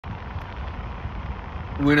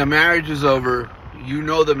when a marriage is over, you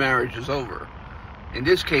know the marriage is over. In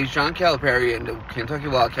this case, John Calipari and the Kentucky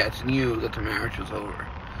Wildcats knew that the marriage was over.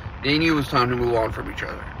 They knew it was time to move on from each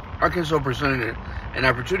other. Arkansas presented an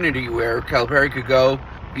opportunity where Calipari could go,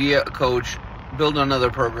 be a coach, build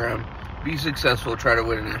another program, be successful, try to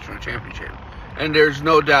win a national championship. And there's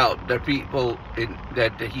no doubt that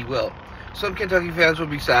that he will. Some Kentucky fans will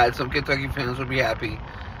be sad, some Kentucky fans will be happy.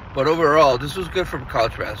 But overall, this was good for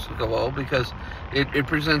college basketball because it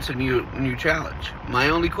presents a new challenge. My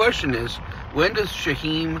only question is, when does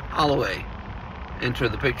Shaheen Holloway enter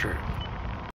the picture?